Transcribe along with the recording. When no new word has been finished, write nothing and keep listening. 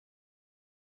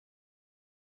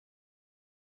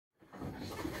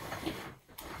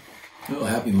Well,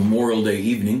 happy Memorial Day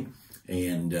evening,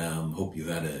 and hope you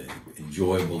had an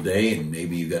enjoyable day, and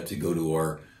maybe you got to go to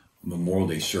our Memorial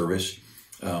Day service.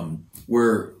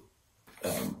 We're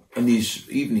in these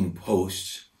evening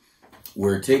posts,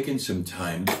 we're taking some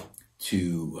time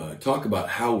to talk about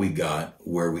how we got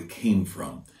where we came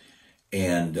from.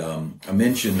 And I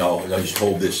mentioned, I'll just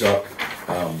hold this up,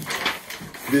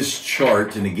 this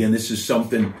chart, and again, this is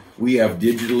something we have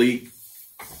digitally.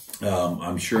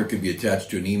 I'm sure it could be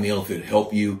attached to an email if it'd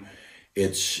help you.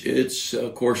 It's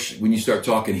of course, when you start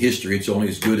talking history, it's only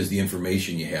as good as the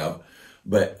information you have.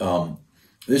 But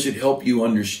this would help you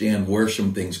understand where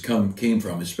some things came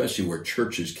from, especially where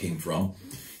churches came from.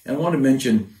 And I want to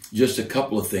mention just a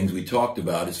couple of things we talked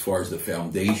about as far as the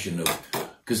foundation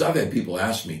of, because I've had people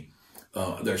ask me,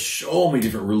 there's so many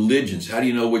different religions. How do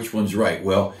you know which one's right?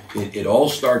 Well, it all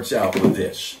starts out with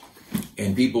this.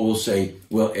 And people will say,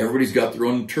 well, everybody's got their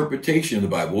own interpretation of the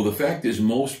Bible. Well, the fact is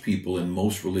most people in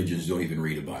most religions don't even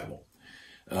read a Bible.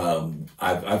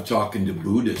 I've talked to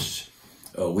Buddhists.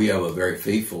 We have a very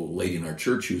faithful lady in our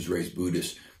church who's raised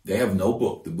Buddhist. They have no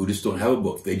book. The Buddhists don't have a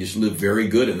book. They just live very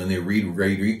good, and then they read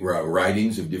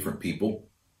writings of different people,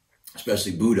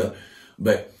 especially Buddha.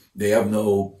 But they have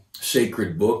no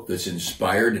sacred book that's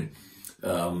inspired. And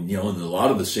and a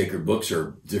lot of the sacred books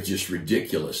they're just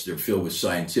ridiculous. They're filled with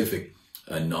scientific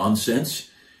nonsense.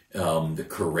 The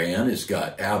Quran has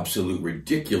got absolute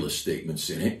ridiculous statements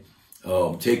in it.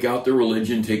 Take out the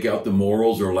religion, take out the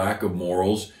morals or lack of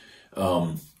morals.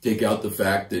 Take out the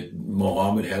fact that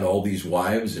Muhammad had all these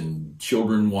wives and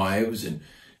children wives and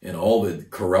all the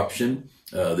corruption,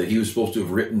 that he was supposed to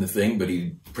have written the thing, but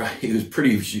he was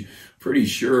pretty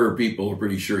sure, people are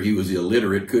pretty sure he was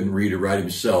illiterate, couldn't read or write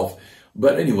himself.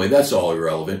 But anyway, that's all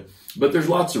irrelevant. But there's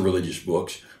lots of religious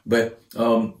books, but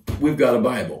we've got a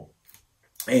Bible.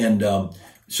 And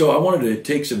so I wanted to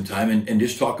take some time and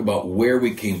just talk about where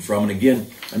we came from. And again,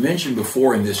 I mentioned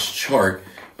before in this chart,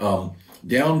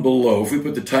 down below, if we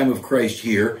put the time of Christ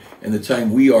here and the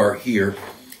time we are here,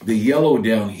 the yellow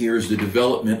down here is the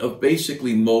development of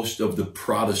basically most of the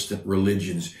Protestant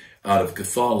religions out of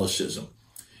Catholicism.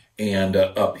 And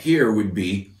up here would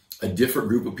be a different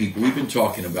group of people we've been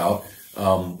talking about.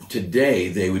 Today,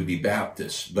 they would be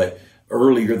Baptists, but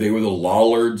earlier they were the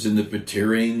Lollards and the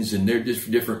Presbyterians, and they're just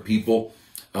different people.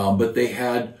 But they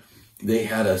had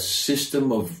a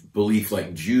system of belief,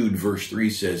 like Jude verse 3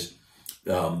 says,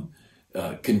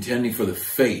 contending for the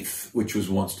faith which was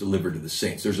once delivered to the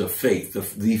saints. There's a faith,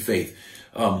 the faith.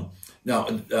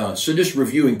 So just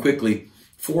reviewing quickly,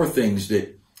 4 things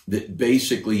that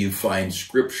basically you find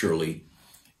scripturally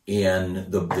in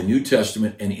the New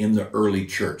Testament and in the early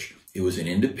church. It was an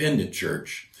independent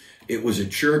church. It was a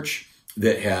church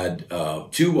that had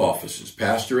 2 offices,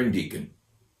 pastor and deacon.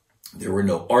 There were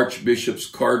no archbishops,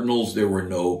 cardinals. There were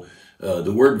no,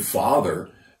 the word father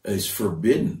is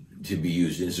forbidden to be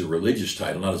used as a religious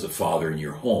title, not as a father in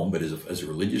your home, but as a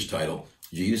religious title.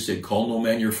 Jesus said, call no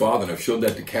man your father. And I've showed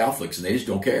that to Catholics, and they just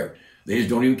don't care. They just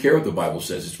don't even care what the Bible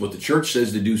says. It's what the church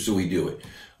says to do, so we do it.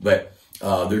 But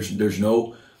there's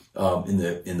no, in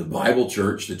the Bible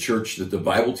church, the church that the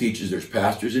Bible teaches, there's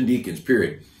pastors and deacons,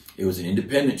 period. It was an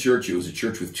independent church. It was a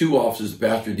church with 2 offices, the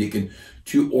pastor and deacon,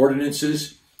 2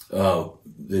 ordinances,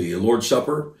 the Lord's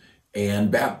Supper,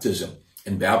 and baptism.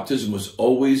 And baptism was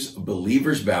always a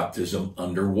believer's baptism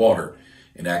under water.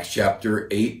 In Acts chapter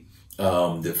 8,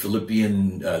 the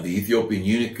Ethiopian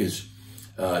eunuch is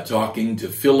talking to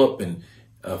Philip, and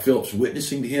Philip's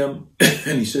witnessing to him.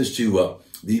 And he says to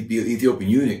the Ethiopian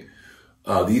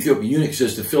eunuch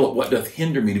says to Philip, what doth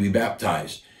hinder me to be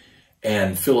baptized?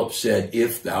 And Philip said,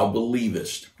 if thou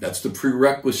believest. That's the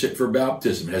prerequisite for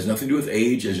baptism. It has nothing to do with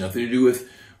age. It has nothing to do with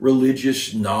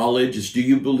religious knowledge. It's, do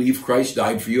you believe Christ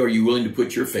died for you? Are you willing to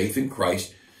put your faith in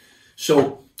Christ?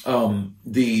 So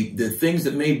the things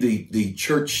that made the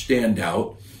church stand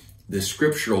out, the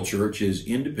scriptural church, is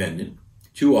independent,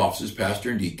 2 offices,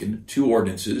 pastor and deacon, 2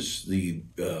 ordinances, the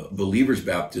believer's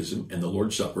baptism and the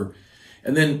Lord's Supper.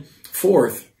 And then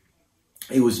 4th,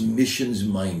 it was missions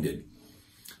minded.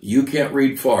 You can't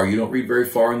read far. You don't read very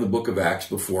far in the book of Acts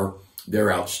before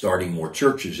they're out starting more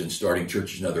churches and starting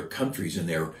churches in other countries, and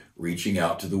they're reaching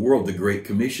out to the world. The Great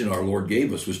Commission our Lord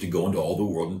gave us was to go into all the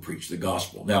world and preach the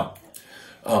gospel. Now,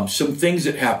 some things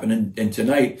that happen, and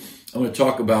tonight I'm going to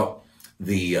talk about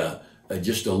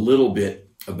just a little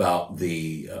bit about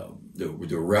the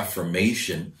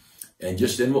Reformation, and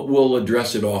then we'll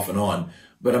address it off and on.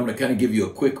 But I'm going to kind of give you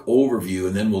a quick overview,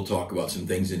 and then we'll talk about some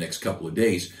things in the next couple of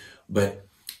days. But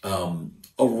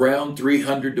around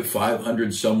 300 to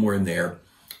 500, somewhere in there,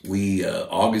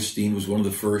 Augustine was one of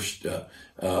the first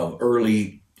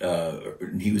early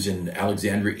he was in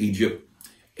Alexandria, Egypt,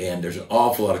 and there's an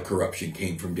awful lot of corruption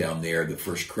came from down there. The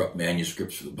first corrupt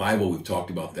manuscripts for the Bible, we've talked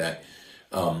about that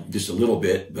just a little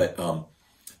bit, but and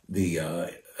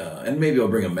maybe I'll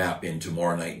bring a map in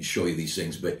tomorrow night and show you these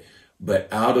things. But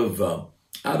out of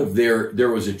there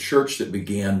was a church that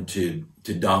began to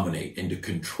dominate and to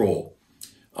control.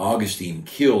 Augustine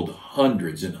killed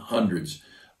hundreds and hundreds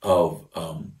of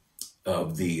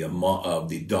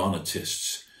the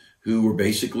Donatists, who were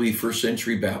basically first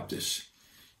century Baptists.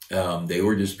 They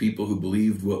were just people who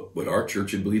believed what our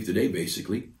church would believe today,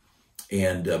 basically,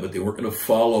 and but they weren't going to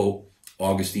follow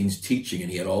Augustine's teaching, and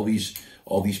he had all these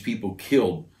people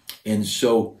killed. And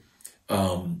so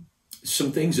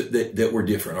some things that were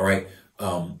different. All right,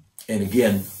 and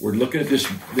again, we're looking at this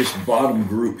bottom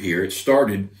group here. It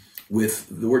started with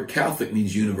the word Catholic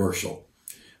means universal.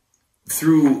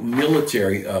 Through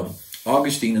military,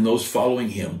 Augustine and those following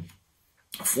him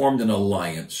formed an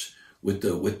alliance with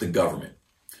the government.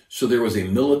 So there was a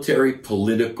military,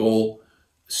 political,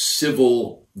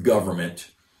 civil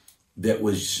government that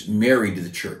was married to the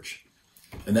church.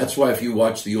 And that's why if you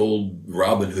watch the old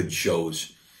Robin Hood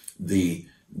shows, the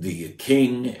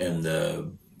king and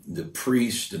the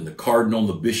priest and the cardinal and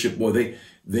the bishop, boy,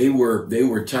 they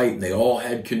were tight, and they all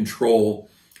had control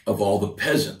of all the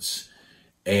peasants.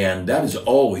 And that has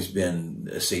always been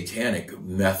a satanic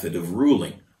method of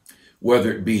ruling,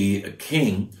 whether it be a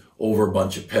king over a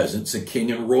bunch of peasants, a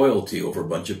king and royalty over a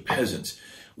bunch of peasants.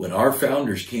 When our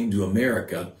founders came to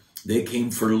America, they came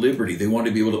for liberty. They wanted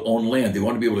to be able to own land. They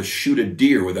wanted to be able to shoot a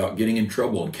deer without getting in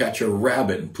trouble, and catch a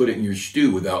rabbit and put it in your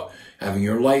stew without having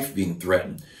your life being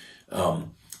threatened.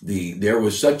 There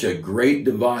was such a great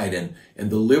divide, and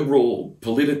the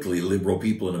politically liberal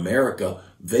people in America,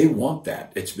 they want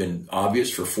that. It's been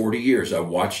obvious for 40 years. I've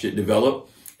watched it develop,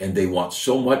 and they want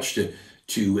so much they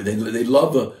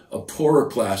love a poorer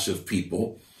class of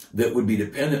people that would be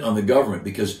dependent on the government,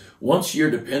 because once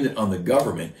you're dependent on the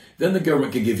government, then the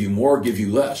government can give you more, give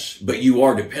you less, but you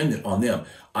are dependent on them.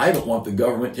 I don't want the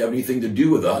government to have anything to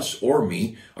do with us or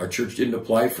me. Our church didn't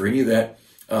apply for any of that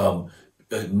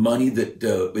money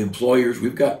that employers,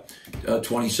 we've got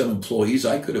 20-some employees.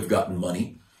 I could have gotten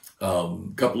money, a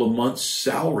couple of months'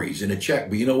 salaries in a check.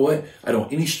 But you know what? I don't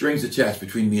want any strings attached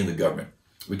between me and the government,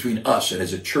 between us and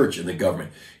as a church and the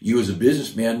government. You as a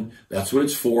businessman, that's what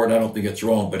it's for, and I don't think it's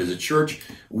wrong. But as a church,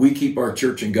 we keep our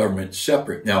church and government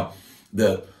separate. Now,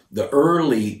 the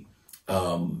early,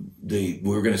 we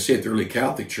were going to say it, the early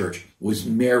Catholic Church was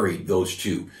married, those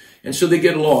two. And so they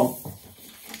get along.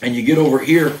 And you get over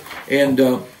here, and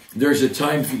there's a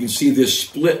time, if you can see this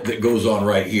split that goes on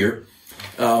right here.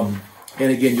 And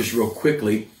again, just real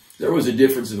quickly, there was a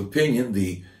difference of opinion.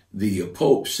 The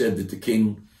Pope said that the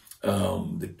king,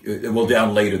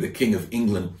 down later, the King of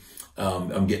England,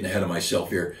 I'm getting ahead of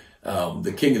myself here.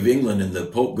 The King of England and the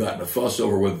Pope got in a fuss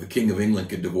over whether the King of England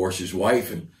could divorce his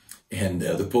wife, and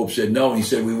the Pope said no, and he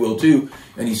said we will too.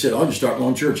 And he said, I'll just start my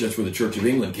own church. That's where the Church of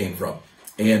England came from.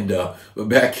 And but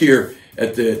back here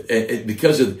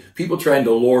because of people trying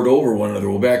to lord over one another,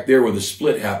 well, back there where the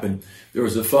split happened, there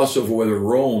was a fuss over whether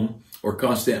Rome or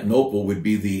Constantinople would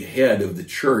be the head of the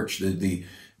church, the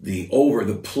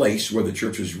place where the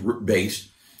church was based,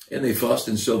 and they fussed,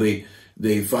 and so they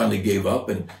finally gave up,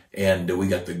 and we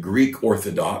got the Greek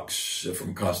Orthodox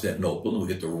from Constantinople, and we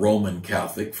get the Roman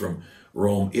Catholic from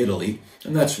Rome, Italy,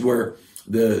 and that's where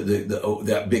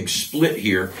that big split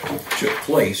here took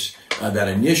place. That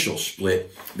initial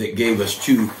split that gave us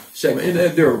two segments.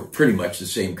 And they're pretty much the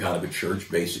same kind of a church,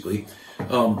 basically.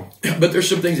 But there's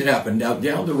some things that happen. Now,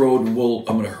 down the road, I'm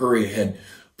going to hurry ahead.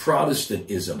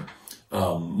 Protestantism,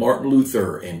 Martin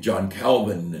Luther and John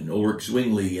Calvin and Ulrich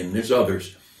Zwingli, and there's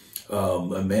others.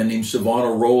 A man named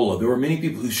Savonarola. There were many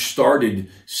people who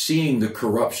started seeing the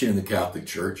corruption in the Catholic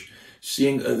Church,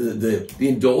 seeing the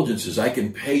indulgences. I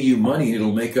can pay you money and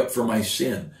it'll make up for my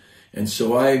sin. And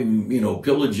so I'm,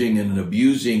 pillaging and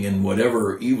abusing and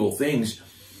whatever evil things.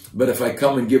 But if I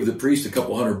come and give the priest a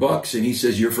couple $100 and he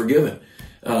says, you're forgiven.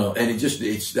 And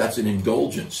that's an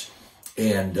indulgence.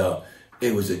 And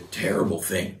it was a terrible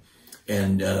thing.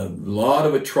 And a lot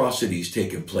of atrocities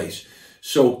taking place.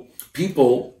 So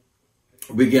people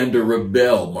began to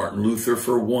rebel. Martin Luther,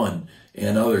 for one,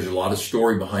 and others. A lot of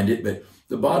story behind it. But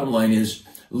the bottom line is,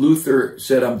 Luther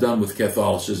said, I'm done with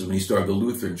Catholicism, and he started the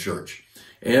Lutheran Church.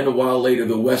 And a while later,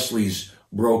 the Wesleys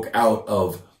broke out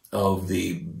of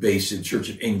the basic Church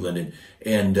of England.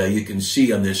 And you can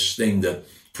see on this thing, the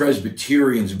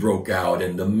Presbyterians broke out,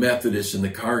 and the Methodists and the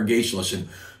Congregationalists. And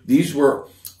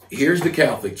here's the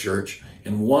Catholic Church.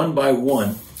 And one by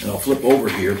one, and I'll flip over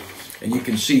here, and you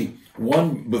can see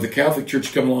with the Catholic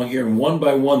Church come along here, and one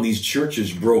by one, these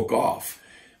churches broke off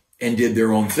and did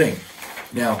their own thing.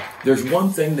 Now, there's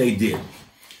one thing they did,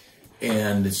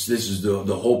 and this is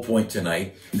the whole point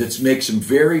tonight, that makes them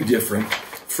very different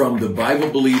from the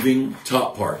Bible-believing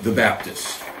top part, the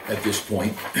Baptists at this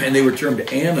point. And they were termed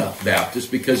Anabaptists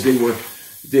because they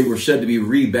were said to be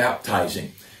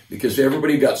rebaptizing. Because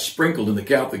everybody got sprinkled in the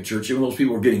Catholic Church. Even those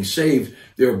people were getting saved,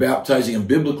 they were baptizing them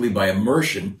biblically by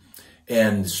immersion.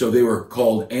 And so they were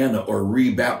called or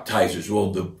rebaptizers.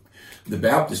 Well, the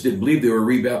Baptists didn't believe they were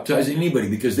rebaptizing anybody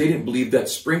because they didn't believe that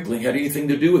sprinkling had anything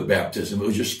to do with baptism. It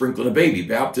was just sprinkling a baby.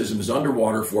 Baptism is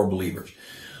underwater for believers.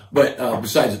 But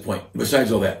besides the point,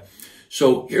 besides all that.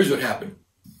 So here's what happened.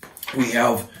 We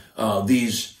have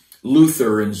these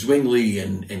Luther and Zwingli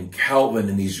and Calvin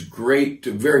and these great,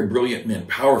 very brilliant men,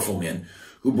 powerful men,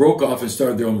 who broke off and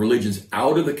started their own religions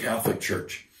out of the Catholic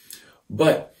Church.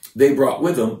 But they brought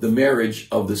with them the marriage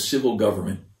of the civil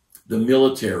government, the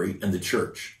military, and the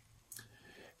church.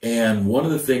 And one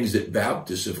of the things that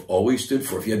Baptists have always stood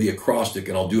for, if you had the acrostic,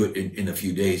 and I'll do it in a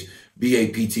few days,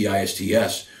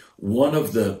 BAPTISTS, one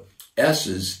of the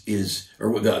S's is,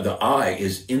 or the I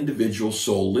is individual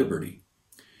soul liberty.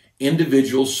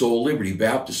 Individual soul liberty.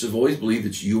 Baptists have always believed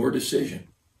it's your decision.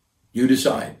 You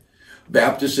decide.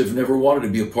 Baptists have never wanted to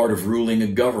be a part of ruling a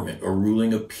government or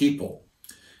ruling a people.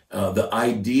 The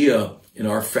idea in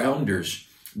our founders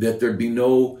that there'd be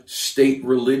no state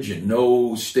religion,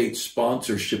 no state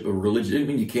sponsorship of religion. It didn't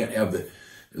mean you can't have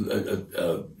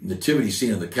the nativity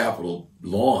scene on the Capitol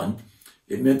lawn.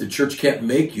 It meant the church can't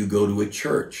make you go to a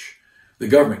church. The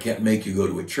government can't make you go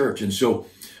to a church. And so,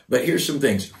 but here's some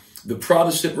things. The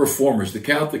Protestant reformers, the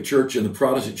Catholic Church and the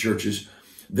Protestant churches,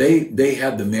 they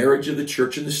had the marriage of the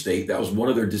church and the state. That was one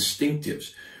of their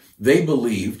distinctives. They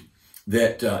believed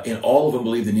that, and all of them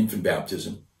believed in infant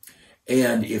baptism.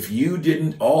 And if you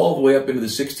didn't, all the way up into the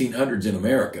 1600s in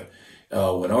America,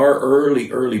 when our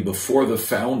early, before the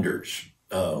founders,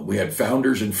 we had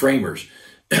founders and framers,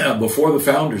 before the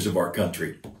founders of our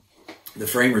country, the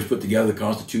framers put together the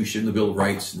Constitution, the Bill of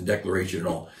Rights, and the Declaration and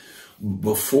all.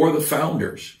 Before the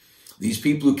founders, these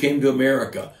people who came to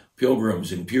America,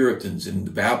 Pilgrims and Puritans and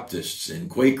the Baptists and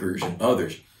Quakers and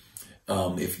others,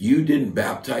 if you didn't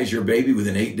baptize your baby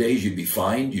within 8 days, you'd be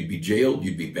fined, you'd be jailed,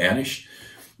 you'd be banished.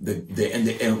 And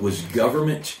it was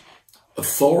government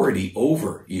authority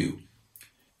over you,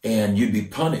 and you'd be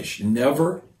punished.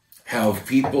 Never have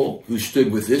people who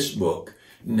stood with this book,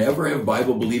 never have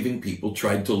Bible-believing people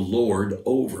tried to lord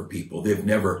over people. They've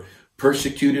never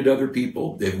persecuted other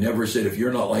people. They've never said, if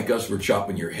you're not like us, we're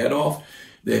chopping your head off.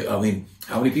 I mean,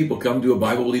 how many people come to a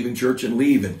Bible-believing church and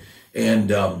leave?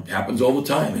 And happens all the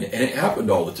time. And it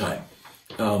happened all the time.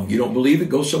 You don't believe it?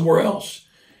 Go somewhere else.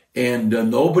 And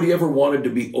nobody ever wanted to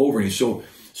be over you. So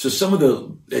some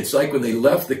of it's like when they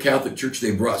left the Catholic Church,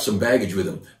 they brought some baggage with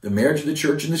them. The marriage of the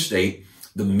church and the state,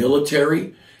 the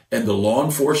military, and the law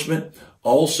enforcement,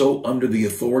 also under the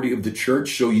authority of the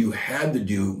church. So you had to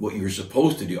do what you were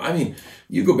supposed to do. I mean,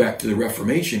 you go back to the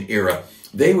Reformation era,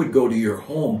 they would go to your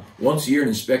home once a year and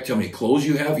inspect how many clothes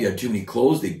you have. You had too many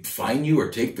clothes, they'd fine you or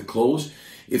take the clothes.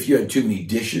 If you had too many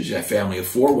dishes, you had a family of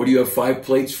 4, what do you have 5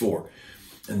 plates for?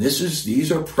 And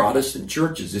these are Protestant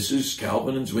churches. This is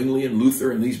Calvin and Zwingli and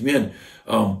Luther and these men.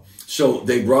 So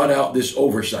they brought out this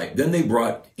oversight. Then they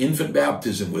brought infant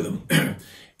baptism with them.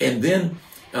 And then,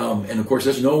 and of course,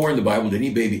 that's nowhere in the Bible did any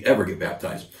baby ever get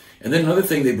baptized. And then another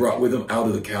thing they brought with them out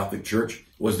of the Catholic Church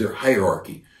was their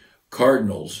hierarchy.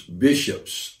 Cardinals,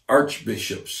 bishops,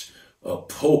 archbishops,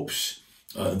 popes,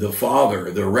 the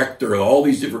father, the rector, all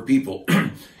these different people.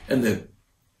 And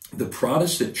the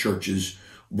Protestant churches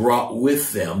brought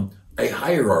with them a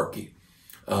hierarchy.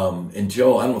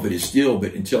 Until, I don't know if it is still,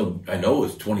 but until I know it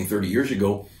was 20, 30 years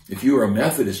ago, if you were a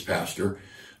Methodist pastor,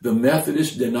 the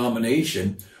Methodist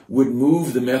denomination would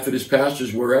move the Methodist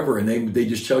pastors wherever, and they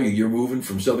just tell you, you're moving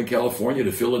from Southern California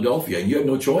to Philadelphia, and you had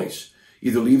no choice.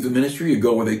 Either leave the ministry or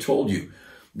go where they told you.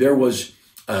 There was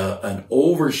an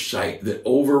oversight that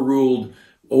overruled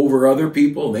over other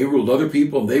people, and they ruled other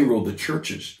people, and they ruled the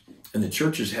churches. And the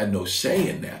churches had no say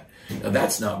in that. Now,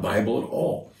 that's not Bible at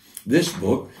all. This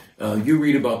book, you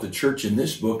read about the church in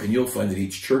this book, and you'll find that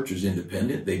each church was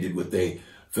independent. They did what they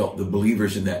felt the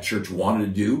believers in that church wanted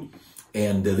to do.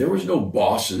 And there was no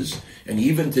bosses. And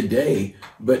even today,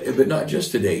 but not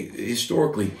just today,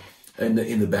 historically, in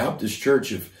the Baptist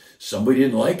church, if somebody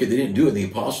didn't like it, they didn't do it. The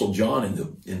Apostle John,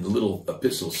 in the little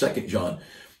epistle, 2 John,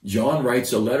 John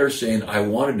writes a letter saying, I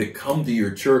wanted to come to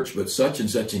your church, but such and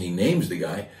such, and he names the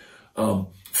guy,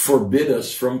 forbid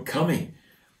us from coming.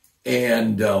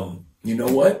 And you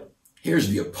know what? Here's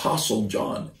the Apostle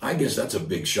John. I guess that's a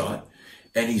big shot.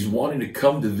 and he's wanting to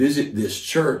come to visit this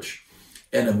church,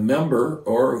 and a member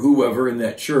or whoever in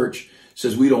that church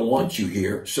says, we don't want you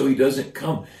here, so he doesn't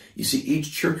come. You see,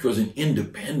 each church was an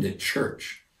independent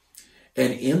church.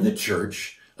 And in the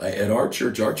church, at our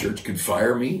church could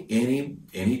fire me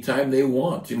anytime they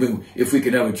want. I mean, if we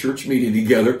can have a church meeting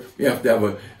together, we have to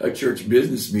have a church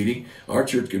business meeting. Our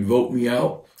church could vote me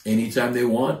out anytime they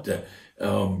want.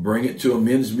 Bring it to a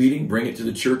men's meeting, bring it to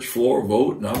the church floor,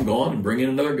 vote, and I'm gone, and bring in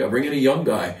another guy, bring in a young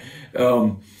guy.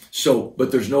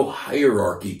 But there's no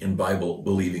hierarchy in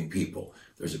Bible-believing people.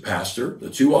 There's a pastor, the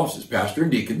two offices, pastor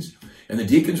and deacons, and the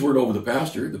deacons weren't over the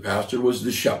pastor. The pastor was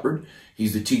the shepherd.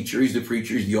 He's the teacher, he's the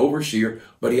preacher, he's the overseer,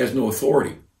 but he has no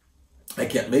authority. I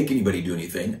can't make anybody do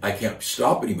anything. I can't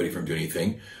stop anybody from doing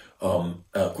anything.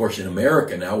 Of course, in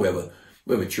America now, we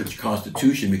have a church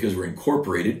constitution because we're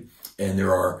incorporated, and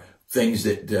there are things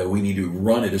that we need to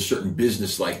run at a certain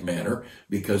business-like manner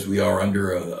because we are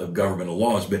under a governmental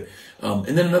laws. But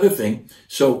and then another thing,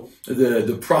 so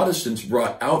the Protestants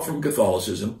brought out from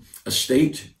Catholicism a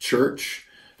state church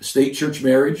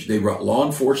marriage. They brought law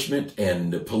enforcement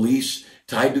and police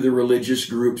tied to the religious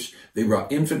groups. They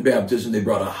brought infant baptism. They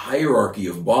brought a hierarchy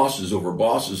of bosses over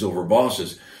bosses over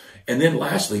bosses. And then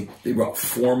lastly, they brought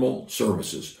formal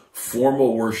services,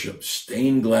 formal worship,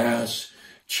 stained glass,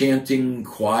 chanting,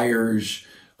 choirs,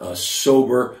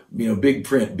 sober, big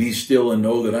print, be still and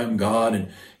know that I'm God.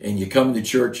 And you come to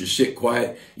church, you sit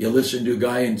quiet, you listen to a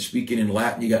guy and speaking in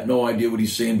Latin, you got no idea what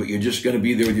he's saying, but you're just going to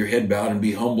be there with your head bowed and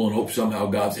be humble and hope somehow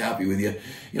God's happy with you.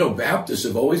 Baptists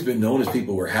have always been known as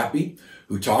people who were happy,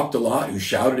 who talked a lot, who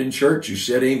shouted in church, who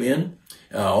said amen.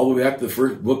 All the way back to the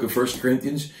first book of 1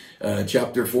 Corinthians,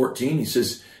 chapter 14, he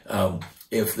says,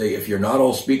 if you're not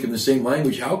all speaking the same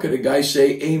language, how could a guy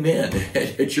say amen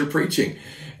at your preaching?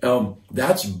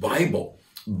 That's Bible.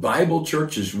 Bible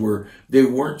churches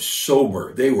weren't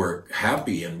sober. They were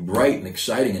happy and bright and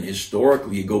exciting. And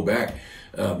historically, you go back,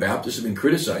 Baptists have been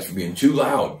criticized for being too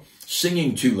loud,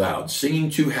 singing too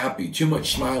happy, too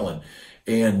much smiling.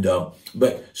 And,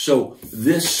 so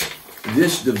this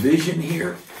division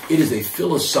here, it is a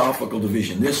philosophical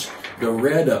division. The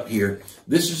red up here,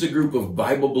 this is a group of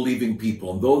Bible-believing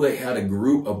people. And though they had a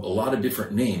group of a lot of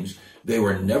different names, they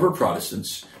were never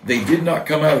Protestants. They did not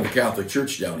come out of the Catholic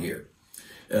Church down here.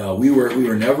 We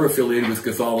were never affiliated with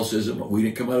Catholicism. We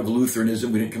didn't come out of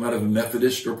Lutheranism. We didn't come out of a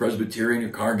Methodist or Presbyterian or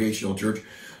Congregational Church.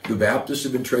 The Baptists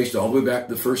have been traced all the way back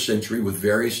to the first century with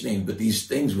various names. But these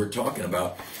things we're talking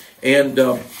about. And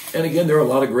again, there are a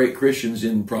lot of great Christians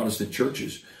in Protestant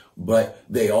churches, but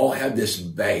they all had this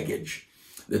baggage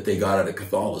that they got out of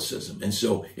Catholicism. And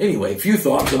so, anyway, a few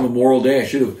thoughts on Memorial Day. I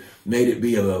should have made it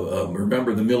be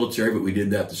remember the military, but we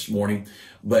did that this morning.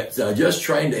 But just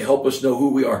trying to help us know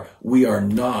who we are. We are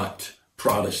not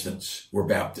Protestants. We're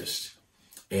Baptists.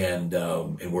 And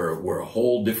we're a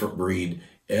whole different breed.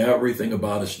 Everything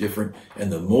about us different.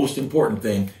 And the most important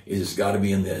thing is it's got to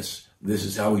be in this. This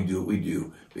is how we do what we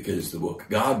do, because it's the book.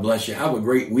 God bless you. Have a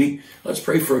great week. Let's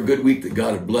pray for a good week that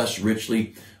God would bless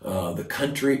richly the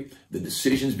country, the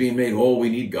decisions being made. Oh, we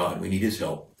need God. We need his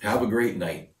help. Have a great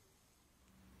night.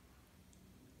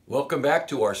 Welcome back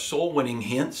to our Soul Winning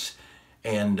Hints.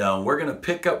 And we're going to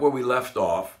pick up where we left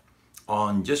off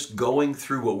on just going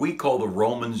through what we call the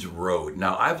Romans Road.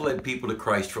 Now, I've led people to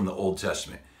Christ from the Old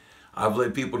Testament. I've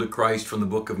led people to Christ from the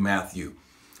book of Matthew.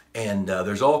 And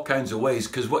there's all kinds of ways,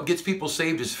 because what gets people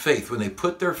saved is faith. When they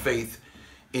put their faith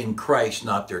in Christ,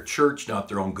 not their church, not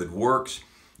their own good works.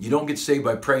 You don't get saved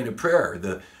by praying a prayer.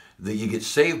 You get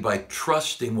saved by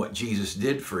trusting what Jesus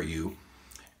did for you.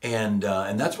 And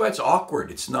that's why it's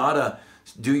awkward. It's not a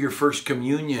do your first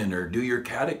communion or do your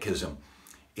catechism.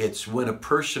 It's when a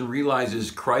person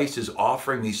realizes Christ is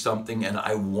offering me something and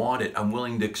I want it. I'm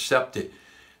willing to accept it.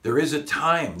 There is a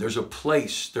time, there's a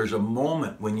place, there's a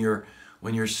moment when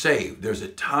you're saved. There's a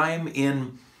time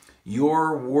in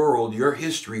your world, your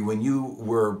history, when you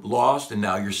were lost and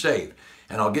now you're saved.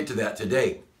 And I'll get to that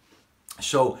today.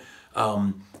 So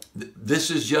this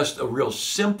is just a real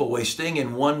simple way, staying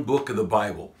in one book of the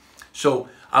Bible. So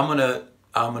I'm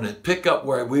gonna pick up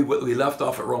where we left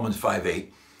off at Romans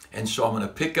 5:8. And so I'm gonna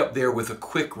pick up there with a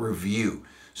quick review.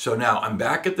 So now I'm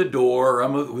back at the door,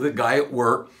 I'm with a guy at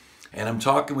work, and I'm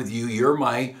talking with you. You're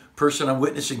my person I'm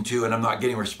witnessing to, and I'm not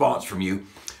getting a response from you.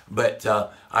 But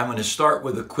I'm going to start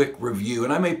with a quick review,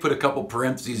 and I may put a couple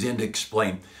parentheses in to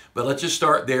explain. But let's just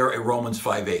start there at Romans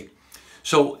 5:8.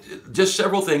 So just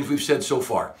several things we've said so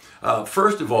far.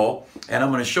 First of all, and I'm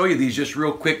going to show you these just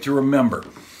real quick to remember.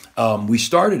 We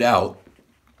started out,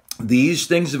 these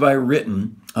things have I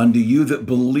written unto you that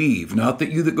believe, not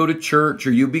that you that go to church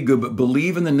or you be good, but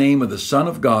believe in the name of the Son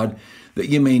of God, that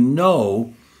you may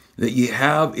know that ye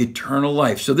have eternal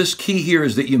life. So this key here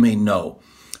is that you may know,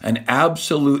 an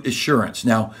absolute assurance.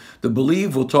 Now, the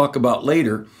believe we'll talk about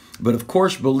later, but of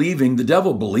course, believing, the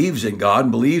devil believes in God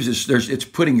and believes it's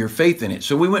putting your faith in it.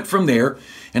 So we went from there,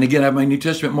 and again, I have my New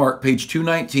Testament mark, page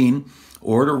 219,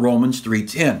 or to Romans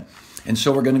 3:10. And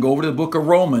so we're going to go over to the book of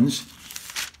Romans,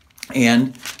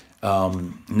 and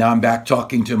now I'm back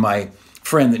talking to my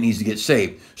friend that needs to get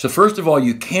saved. So first of all,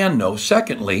 you can know.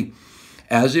 Secondly,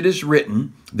 as it is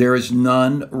written, there is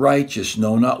none righteous,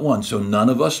 no, not one. So none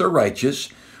of us are righteous.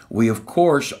 We, of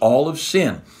course, all have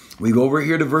sinned. We go over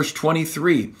here to verse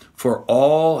 23. For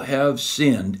all have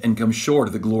sinned and come short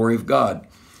of the glory of God.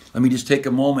 Let me just take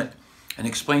a moment and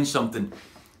explain something.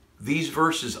 These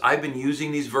verses, I've been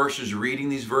using these verses, reading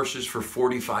these verses for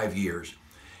 45 years.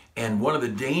 And one of the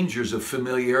dangers of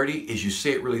familiarity is you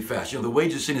say it really fast. You know, the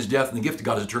wages of sin is death, and the gift of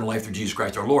God is eternal life through Jesus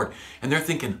Christ our Lord. And they're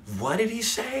thinking, what did he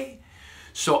say?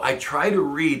 So I try to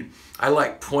read, I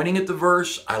like pointing at the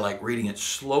verse, I like reading it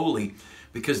slowly,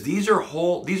 because these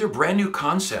are brand new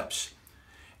concepts.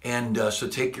 And so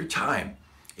take your time.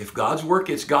 If God's work,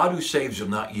 it's God who saves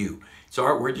them, not you. It's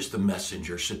we're just the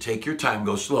messenger. So take your time,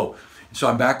 go slow. So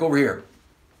I'm back over here.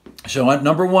 So at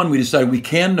number one, we decided we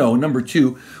can know. Number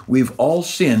two, we've all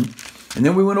sinned. And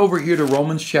then we went over here to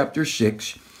Romans chapter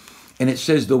 6. And it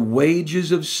says the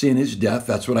wages of sin is death.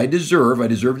 That's what I deserve. I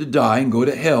deserve to die and go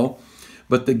to hell.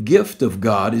 But the gift of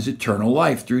God is eternal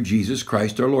life through Jesus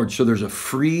Christ our Lord. So there's a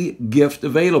free gift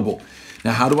available.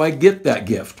 Now, how do I get that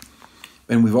gift?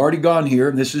 And we've already gone here,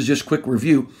 and this is just quick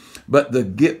review.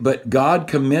 But God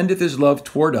commendeth his love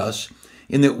toward us,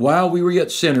 in that while we were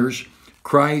yet sinners,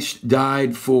 Christ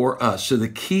died for us. So the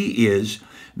key is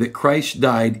that Christ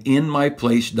died in my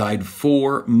place, died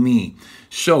for me.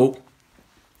 So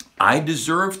I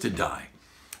deserve to die.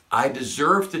 I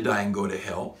deserve to die and go to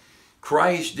hell.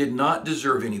 Christ did not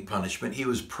deserve any punishment. He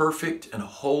was perfect and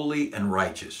holy and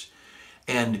righteous.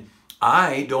 And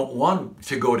I don't want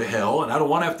to go to hell, and I don't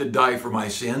want to have to die for my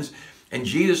sins. And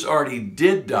Jesus already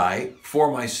did die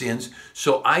for my sins.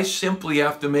 So I simply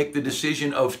have to make the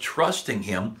decision of trusting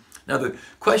him. Now, the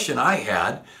question I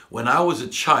had when I was a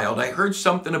child, I heard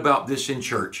something about this in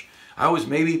church. I was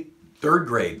maybe third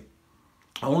grade.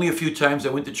 Only a few times I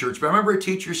went to church, but I remember a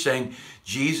teacher saying,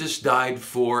 Jesus died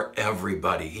for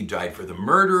everybody. He died for the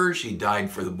murderers. He died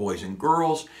for the boys and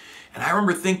girls. And I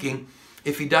remember thinking,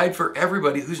 if he died for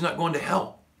everybody, who's not going to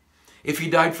hell? If he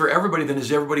died for everybody, then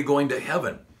is everybody going to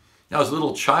heaven? Now, as a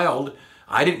little child,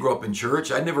 I didn't grow up in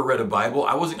church. I never read a Bible.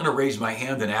 I wasn't going to raise my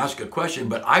hand and ask a question,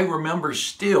 but I remember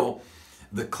still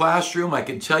the classroom. I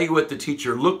can tell you what the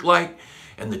teacher looked like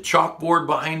and the chalkboard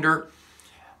behind her.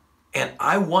 And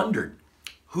I wondered,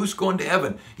 who's going to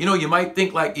heaven? You know, you might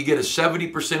think like you get a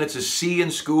 70%, it's a C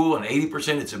in school, and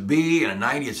 80% it's a B, and a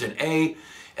 90% it's an A.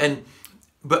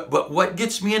 But what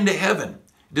gets me into heaven?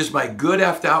 Does my good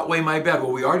have to outweigh my bad?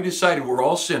 Well, we already decided we're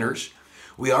all sinners.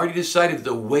 We already decided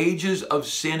the wages of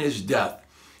sin is death.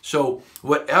 So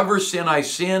whatever sin I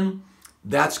sin,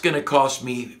 that's going to cost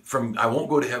me I won't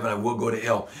go to heaven, I will go to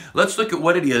hell. Let's look at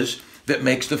what it is that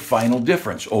makes the final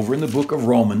difference over in the book of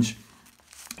Romans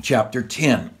chapter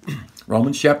 10.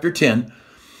 Romans chapter 10,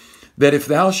 that if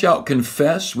thou shalt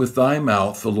confess with thy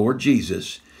mouth the Lord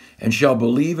Jesus, and shalt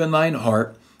believe in thine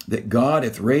heart that God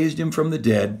hath raised him from the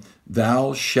dead,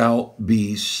 thou shalt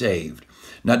be saved.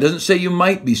 Now, it doesn't say you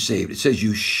might be saved. It says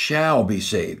you shall be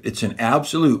saved. It's an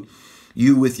absolute.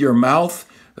 You with your mouth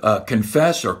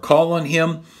confess or call on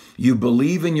him. You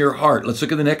believe in your heart. Let's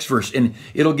look at the next verse, and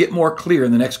it'll get more clear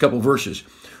in the next couple verses.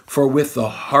 For with the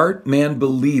heart man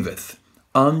believeth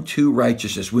unto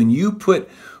righteousness. When you put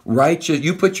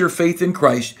your faith in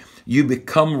Christ, you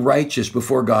become righteous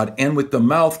before God. And with the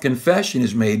mouth, confession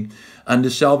is made unto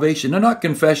salvation. Now, not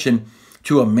confession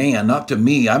to a man, not to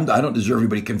me. I don't deserve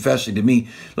anybody confessing to me.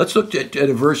 Let's look at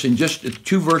a verse in just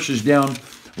 2 verses down,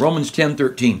 Romans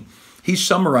 10:13. He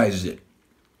summarizes it.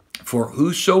 For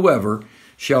whosoever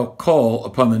shall call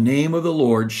upon the name of the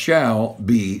Lord shall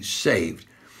be saved.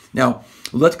 Now,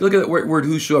 let's look at that word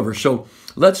whosoever. So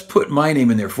let's put my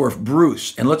name in there. For if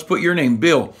Bruce, and let's put your name,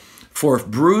 Bill. For if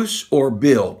Bruce or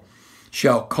Bill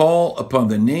shall call upon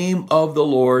the name of the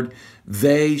Lord,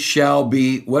 they shall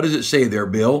be, what does it say there,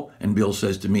 Bill? And Bill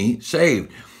says to me,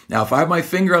 saved. Now, if I have my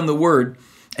finger on the word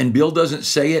and Bill doesn't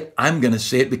say it, I'm going to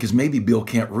say it because maybe Bill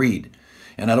can't read.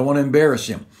 And I don't want to embarrass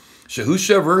him. So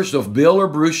whosoever, so if Bill or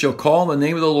Bruce shall call on the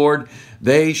name of the Lord,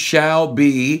 they shall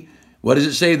be, what does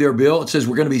it say there, Bill? It says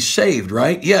we're going to be saved,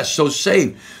 right? Yes, so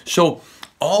saved. So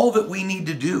all that we need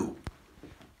to do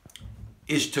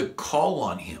is to call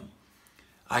on him.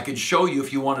 I could show you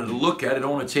if you wanted to look at it. I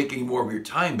don't want to take any more of your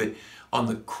time, but On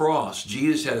the cross,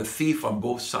 Jesus had a thief on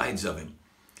both sides of him.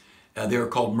 They were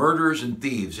called murderers and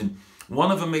thieves. And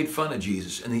one of them made fun of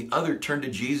Jesus, and the other turned to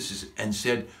Jesus and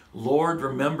said, Lord,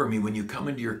 remember me when you come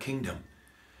into your kingdom.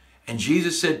 And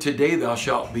Jesus said, today thou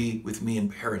shalt be with me in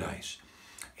paradise.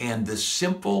 And the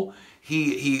simple,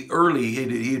 he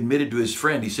admitted to his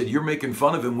friend, he said, you're making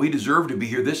fun of him. We deserve to be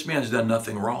here. This man's done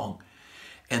nothing wrong.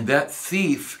 And that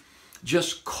thief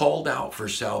just called out for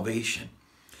salvation.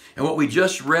 And what we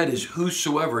just read is,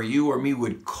 whosoever you or me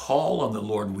would call on the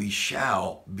Lord, we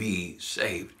shall be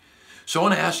saved. So I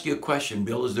want to ask you a question,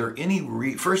 Bill. Is there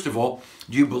any, first of all,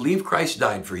 do you believe Christ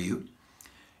died for you?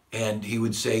 And he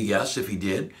would say yes if he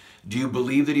did. Do you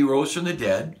believe that he rose from the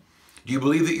dead? Do you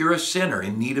believe that you're a sinner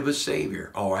in need of a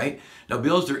Savior? All right. Now,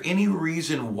 Bill, is there any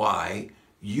reason why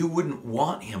you wouldn't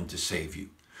want him to save you?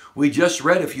 We just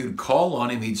read if you'd call on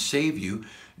him, he'd save you.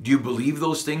 Do you believe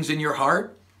those things in your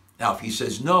heart? Now, if he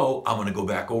says no, I'm going to go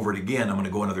back over it again. I'm going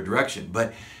to go another direction.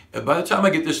 But by the time I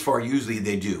get this far, usually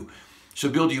they do. So,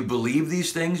 Bill, do you believe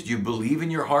these things? Do you believe in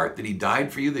your heart that he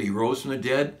died for you, that he rose from the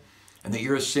dead, and that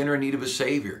you're a sinner in need of a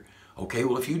Savior? Okay,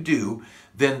 well, if you do,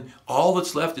 then all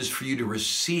that's left is for you to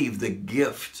receive the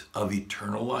gift of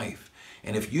eternal life.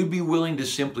 And if you'd be willing to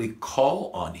simply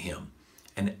call on him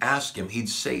and ask him, he'd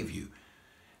save you.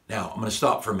 Now, I'm going to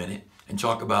stop for a minute and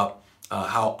talk about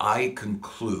how I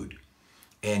conclude.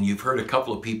 And you've heard a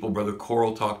couple of people, Brother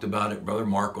Coral talked about it, Brother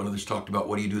Mark, one of others talked about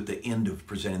what do you do at the end of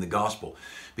presenting the gospel.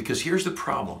 Because here's the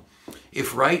problem.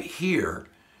 If right here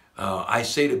I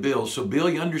say to Bill, so Bill,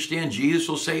 you understand Jesus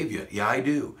will save you? Yeah, I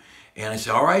do. And I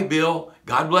say, all right, Bill,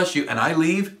 God bless you. And I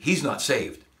leave, he's not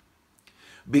saved.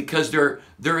 Because there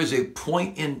is a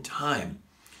point in time.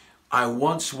 I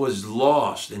once was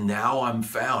lost and now I'm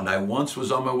found. I once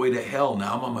was on my way to hell.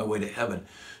 Now I'm on my way to heaven.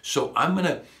 So I'm going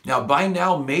to, now by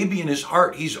now, maybe in his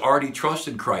heart, he's already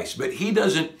trusted Christ, but he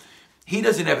doesn't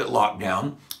have it locked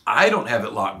down. I don't have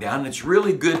it locked down. It's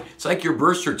really good. It's like your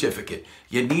birth certificate.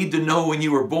 You need to know when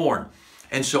you were born.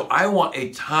 And so I want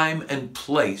a time and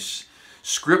place.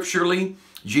 Scripturally,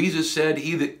 Jesus said,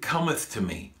 he that cometh to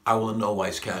me, I will in no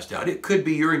wise cast out. It could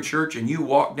be you're in church and you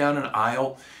walk down an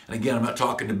aisle. And again, I'm not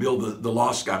talking to Bill, the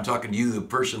lost guy. I'm talking to you, the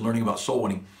person learning about soul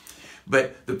winning.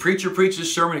 But the preacher preaches a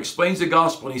sermon, explains the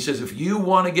gospel, and he says, if you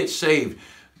want to get saved,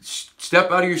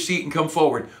 step out of your seat and come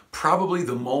forward. Probably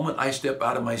the moment I step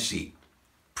out of my seat,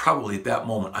 probably at that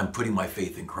moment, I'm putting my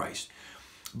faith in Christ.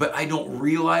 But I don't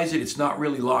realize it. It's not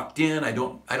really locked in. I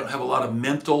don't have a lot of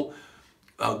mental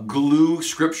glue,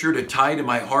 scripture to tie to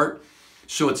my heart.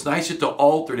 So it's nice at the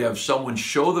altar to have someone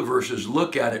show the verses,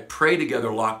 look at it, pray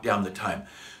together, lock down the time.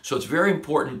 So it's very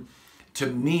important to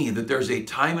me that there's a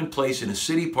time and place in a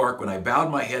city park when I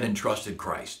bowed my head and trusted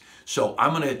Christ. So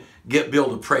I'm going to get Bill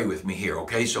to pray with me here,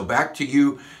 okay? So back to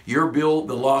you. You're Bill,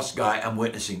 the lost guy I'm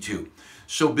witnessing to.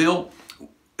 So Bill,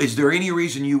 is there any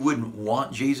reason you wouldn't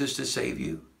want Jesus to save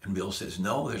you? And Bill says,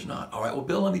 no, there's not. All right, well,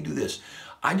 Bill, let me do this.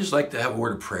 I'd just like to have a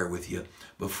word of prayer with you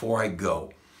before I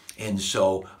go. And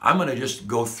so I'm going to just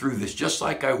go through this just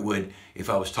like I would if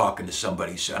I was talking to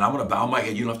somebody. And I'm going to bow my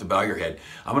head. You don't have to bow your head.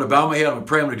 I'm going to bow my head. I'm going to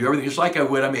pray. I'm going to do everything just like I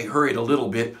would. I may hurry it a little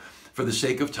bit for the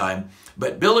sake of time.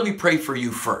 But Bill, let me pray for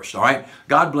you first, all right?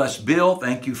 God bless Bill.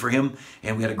 Thank you for him.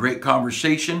 And we had a great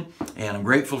conversation. And I'm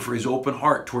grateful for his open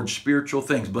heart towards spiritual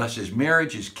things. Bless his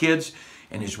marriage, his kids,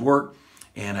 and his work.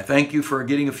 And I thank you for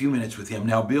getting a few minutes with him.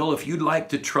 Now, Bill, if you'd like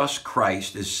to trust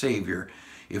Christ as Savior,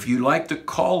 if you'd like to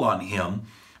call on him,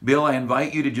 Bill, I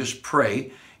invite you to just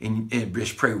pray, and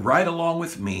just pray right along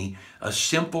with me, a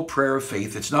simple prayer of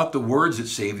faith. It's not the words that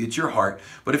save you, it's your heart.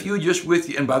 But if you would just with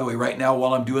you, and by the way, right now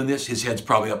while I'm doing this, his head's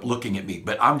probably up looking at me,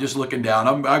 but I'm just looking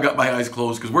down. I got my eyes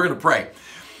closed because we're going to pray.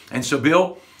 And so,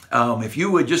 Bill, if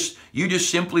you would just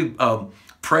simply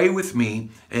pray with me,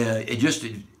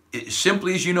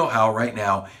 simply as you know how right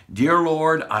now. Dear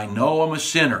Lord, I know I'm a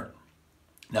sinner.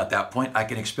 Now, at that point, I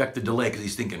can expect a delay because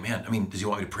he's thinking, man, does he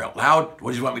want me to pray out loud?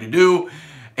 What does he want me to do?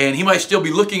 And he might still be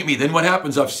looking at me. Then what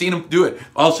happens? I've seen him do it.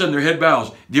 All of a sudden, their head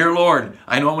bows. Dear Lord,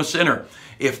 I know I'm a sinner.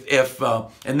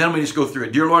 And then we just go through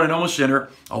it. Dear Lord, I know I'm a sinner.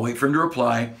 I'll wait for him to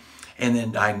reply. And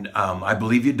then I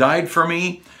believe you died for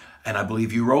me. And I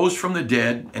believe you rose from the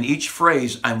dead. And each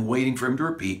phrase, I'm waiting for him to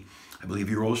repeat. I believe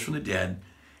you rose from the dead.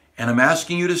 And I'm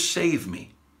asking you to save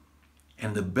me.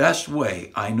 And the best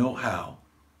way I know how,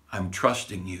 I'm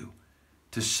trusting you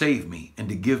to save me and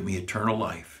to give me eternal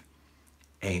life.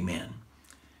 Amen.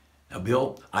 Now,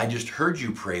 Bill, I just heard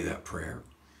you pray that prayer.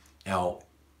 Now,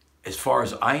 as far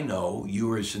as I know, you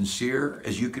were as sincere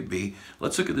as you could be.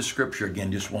 Let's look at the scripture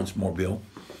again just once more, Bill.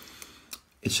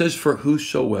 It says, for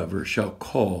whosoever shall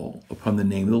call upon the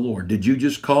name of the Lord. Did you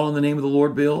just call on the name of the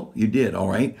Lord, Bill? You did, all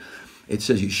right. it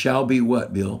says you shall be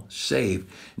what, Bill? Saved.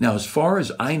 Now, as far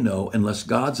as I know, unless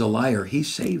God's a liar, he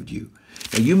saved you.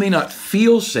 Now, you may not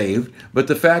feel saved, but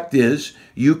the fact is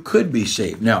you could be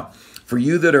saved. Now, for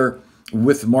you that are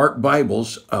with Mark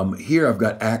Bibles, here I've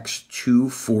got Acts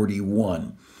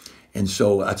 2:41. And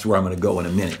so that's where I'm going to go in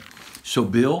a minute. So,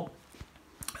 Bill,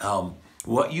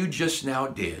 what you just now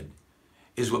did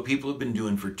is what people have been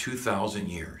doing for 2,000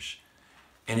 years.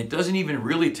 And it doesn't even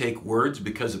really take words,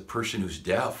 because a person who's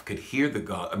deaf could hear the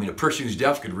gospel. I mean, a person who's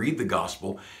deaf could read the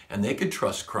gospel and they could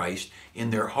trust Christ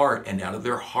in their heart, and out of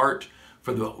their heart,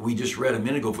 we just read a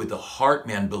minute ago, with the heart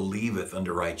man believeth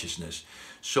unto righteousness.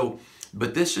 So,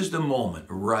 but this is the moment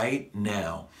right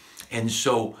now. And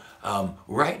so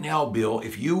right now, Bill,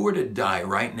 if you were to die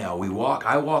right now,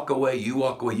 I walk away, you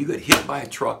walk away, you get hit by a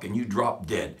truck and you drop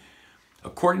dead.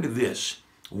 According to this,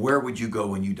 where would you go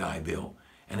when you die, Bill?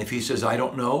 And if he says, I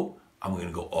don't know, I'm going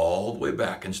to go all the way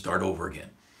back and start over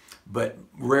again. But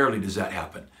rarely does that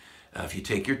happen. If you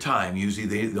take your time, usually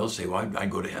they'll say, well, I'd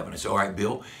go to heaven. I say, all right,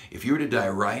 Bill, if you were to die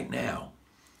right now,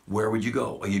 where would you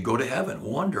go? Well, you'd go to heaven.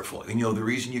 Wonderful. And you know, the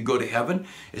reason you go to heaven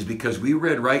is because we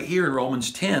read right here in Romans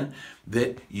 10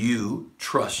 that you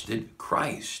trusted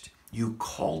Christ. You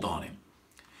called on him.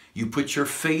 You put your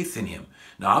faith in him.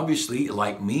 Now, obviously,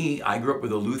 like me, I grew up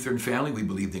with a Lutheran family. We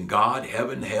believed in God,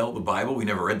 heaven, hell, the Bible. We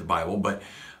never read the Bible, but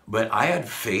I had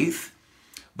faith.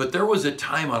 But there was a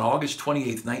time on August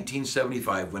 28th,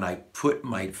 1975, when I put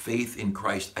my faith in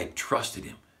Christ. I trusted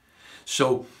him.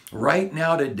 So right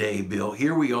now today, Bill,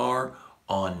 here we are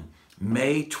on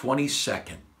May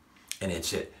 22nd, and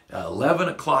it's at 11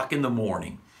 o'clock in the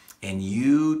morning, and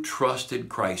you trusted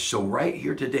Christ. So right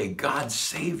here today, God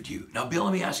saved you. Now, Bill,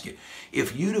 let me ask you,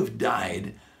 if you'd have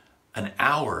died an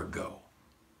hour ago,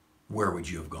 where would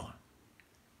you have gone?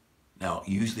 Now,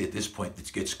 usually at this point,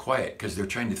 it gets quiet because they're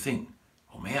trying to think,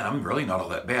 oh man, I'm really not all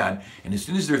that bad. And as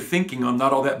soon as they're thinking I'm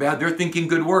not all that bad, they're thinking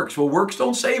good works. Well, works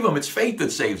don't save them. It's faith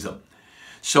that saves them.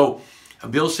 So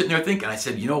Bill's sitting there thinking, I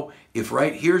said, you know, if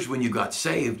right here's when you got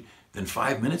saved, then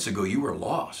 5 minutes ago you were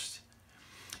lost.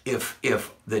 If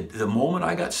the moment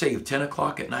I got saved, 10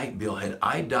 o'clock at night, Bill, had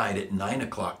I died at 9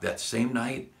 o'clock that same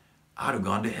night, I'd have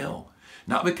gone to hell.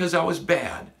 Not because I was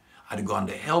bad. I'd have gone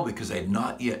to hell because I had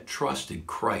not yet trusted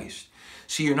Christ.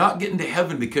 See, you're not getting to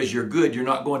heaven because you're good. You're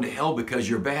not going to hell because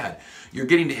you're bad. You're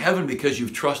getting to heaven because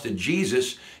you've trusted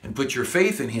Jesus and put your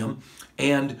faith in him.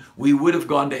 And we would have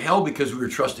gone to hell because we were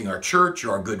trusting our church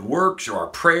or our good works or our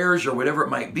prayers or whatever it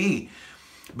might be.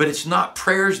 But it's not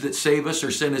prayers that save us or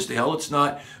send us to hell. It's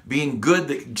not being good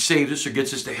that saves us or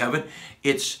gets us to heaven.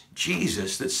 It's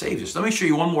Jesus that saves us. Let me show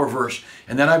you one more verse,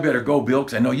 and then I better go, Bill,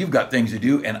 because I know you've got things to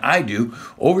do, and I do.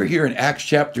 Over here in Acts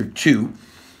chapter 2,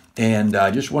 and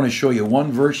I just want to show you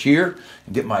one verse here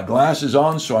and get my glasses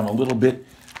on so I'm a little bit,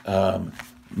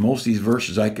 most of these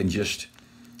verses I can just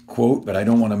quote, but I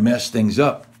don't want to mess things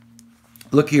up.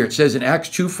 Look here, it says in Acts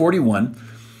 2:41,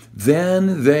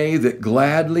 then they that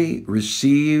gladly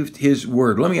received his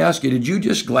word. Let me ask you, did you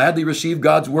just gladly receive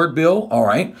God's word, Bill? All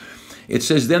right. It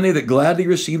says, then they that gladly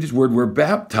received his word were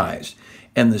baptized,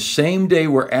 and the same day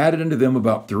were added unto them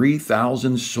about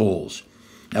 3,000 souls.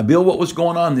 Now, Bill, what was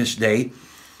going on this day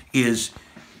is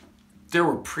they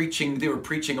were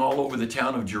preaching all over the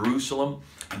town of Jerusalem,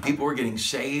 and people were getting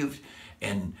saved,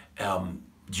 and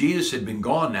Jesus had been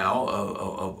gone now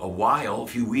a while, a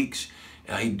few weeks.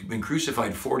 He'd been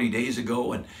crucified 40 days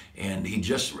ago, and he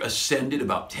just ascended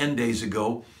about 10 days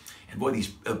ago. And boy,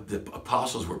 the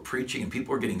apostles were preaching, and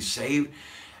people were getting saved.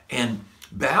 And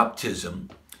baptism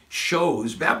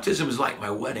is like my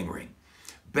wedding ring.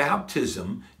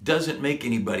 Baptism doesn't make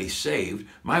anybody saved.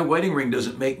 My wedding ring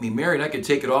doesn't make me married. I could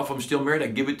take it off. I'm still married.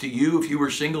 I'd give it to you. If you were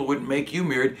single, it wouldn't make you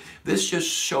married. This just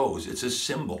shows. It's a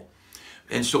symbol.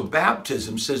 And so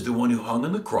baptism says the one who hung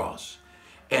on the cross,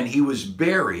 and he was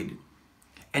buried,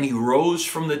 and he rose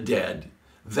from the dead.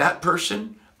 That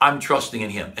person, I'm trusting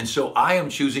in him. And so I am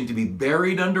choosing to be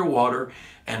buried underwater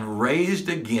and raised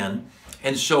again.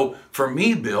 And so for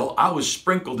me, Bill, I was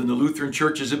sprinkled in the Lutheran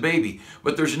Church as a baby.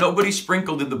 But there's nobody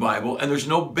sprinkled in the Bible, and there's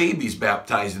no babies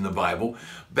baptized in the Bible.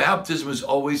 Baptism is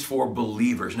always for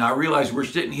believers. Now, I realize we're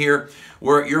sitting here,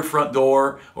 we're at your front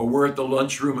door, or we're at the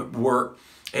lunchroom at work,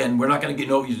 and we're not going to get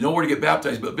nowhere to get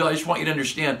baptized. But Bill, I just want you to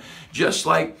understand, just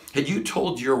like had you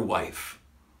told your wife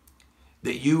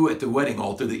that you at the wedding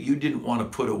altar that you didn't want to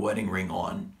put a wedding ring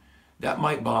on, that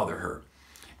might bother her.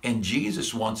 And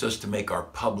Jesus wants us to make our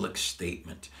public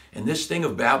statement. And this thing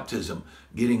of baptism,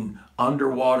 getting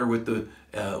underwater with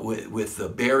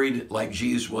the buried like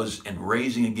Jesus was and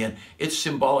raising again, it's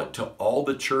symbolic to all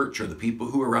the church or the people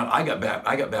who are around. I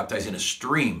got baptized in a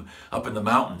stream up in the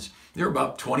mountains. there were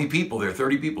about 20 people there,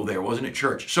 30 people there. It wasn't a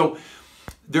church. So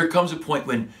there comes a point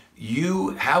when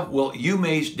you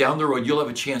may, down the road, you'll have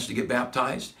a chance to get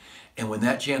baptized. And when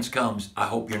that chance comes, I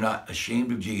hope you're not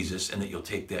ashamed of Jesus and that you'll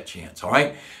take that chance. All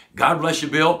right? God bless you,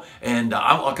 Bill. And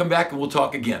I'll come back and we'll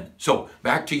talk again. So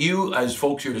back to you as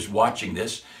folks who are just watching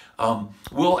this.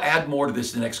 We'll add more to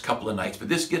this the next couple of nights, but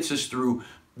this gets us through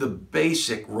the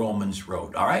basic Romans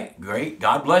road. All right? Great.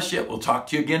 God bless you. We'll talk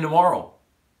to you again tomorrow.